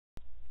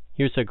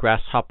Here's a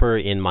grasshopper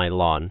in my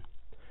lawn.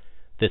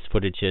 This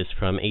footage is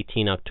from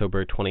 18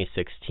 October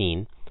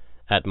 2016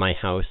 at my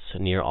house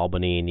near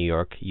Albany, New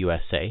York,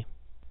 USA.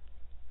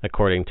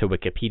 According to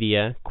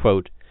Wikipedia,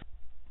 quote,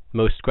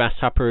 most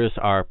grasshoppers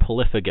are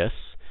polyphagous,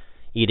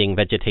 eating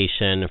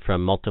vegetation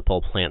from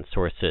multiple plant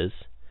sources,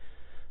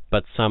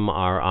 but some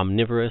are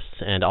omnivorous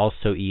and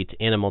also eat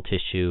animal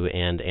tissue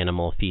and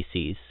animal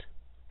feces.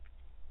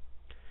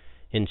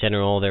 In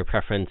general, their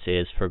preference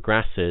is for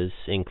grasses,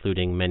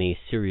 including many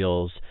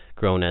cereals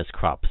grown as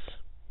crops.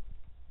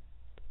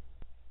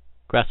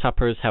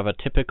 Grasshoppers have a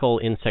typical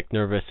insect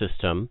nervous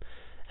system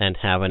and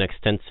have an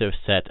extensive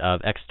set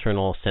of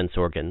external sense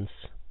organs.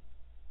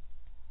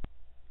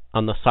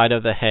 On the side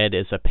of the head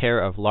is a pair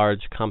of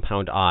large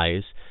compound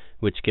eyes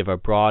which give a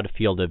broad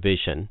field of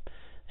vision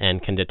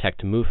and can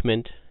detect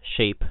movement,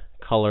 shape,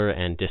 color,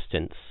 and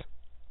distance.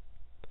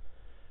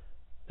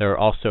 There are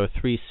also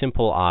 3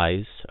 simple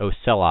eyes,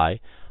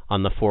 ocelli,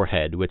 on the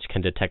forehead which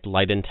can detect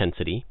light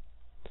intensity,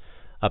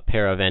 a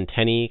pair of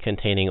antennae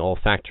containing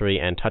olfactory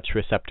and touch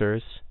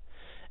receptors,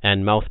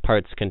 and mouth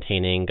parts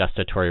containing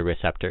gustatory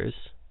receptors.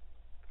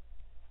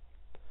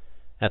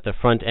 At the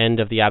front end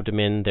of the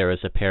abdomen there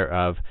is a pair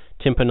of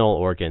tympanal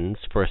organs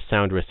for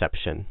sound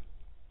reception.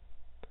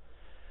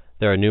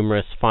 There are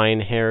numerous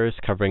fine hairs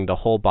covering the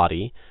whole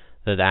body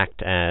that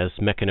act as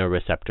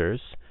mechanoreceptors,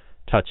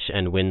 touch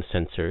and wind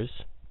sensors,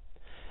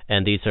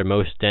 and these are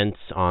most dense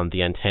on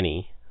the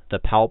antennae, the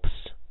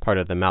palps, part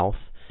of the mouth,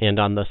 and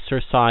on the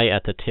cerci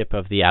at the tip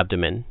of the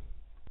abdomen.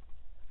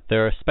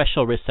 There are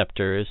special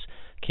receptors,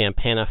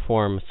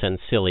 campaniform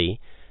sensili,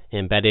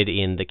 embedded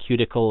in the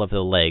cuticle of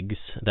the legs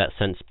that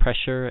sense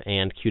pressure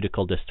and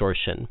cuticle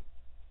distortion.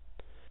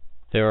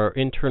 There are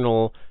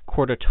internal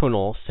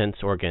chordotonal sense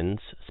organs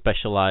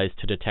specialized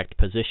to detect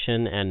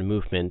position and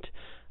movement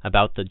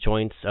about the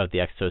joints of the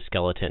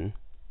exoskeleton.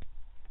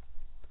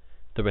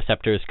 The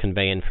receptors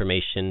convey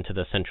information to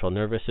the central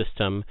nervous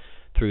system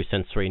through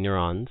sensory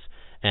neurons,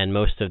 and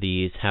most of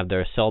these have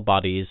their cell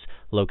bodies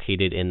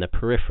located in the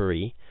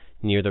periphery,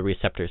 near the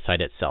receptor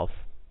site itself.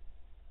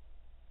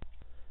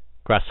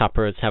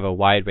 Grasshoppers have a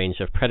wide range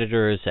of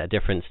predators at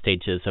different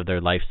stages of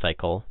their life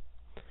cycle.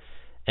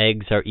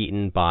 Eggs are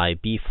eaten by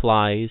bee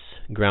flies,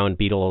 ground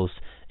beetles,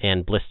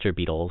 and blister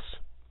beetles.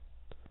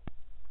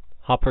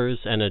 Hoppers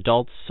and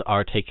adults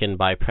are taken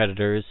by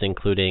predators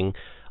including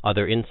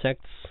other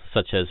insects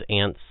such as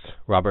ants,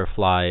 robber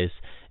flies,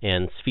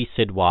 and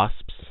spheicid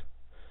wasps,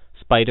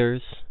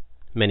 spiders,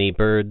 many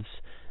birds,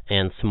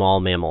 and small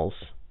mammals.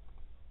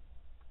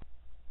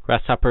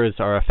 Grasshoppers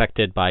are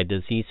affected by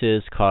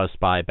diseases caused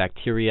by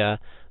bacteria,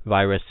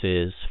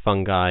 viruses,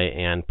 fungi,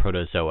 and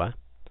protozoa.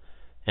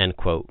 End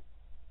quote.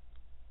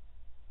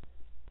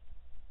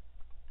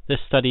 This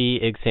study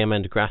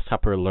examined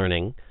grasshopper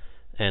learning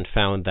and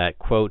found that,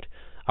 quote,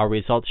 our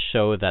results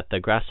show that the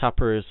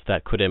grasshoppers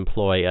that could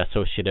employ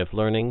associative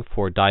learning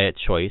for diet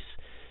choice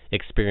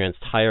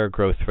experienced higher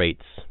growth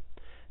rates,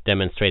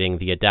 demonstrating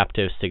the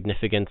adaptive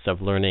significance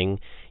of learning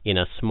in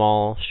a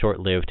small,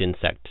 short-lived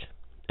insect.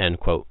 End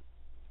quote.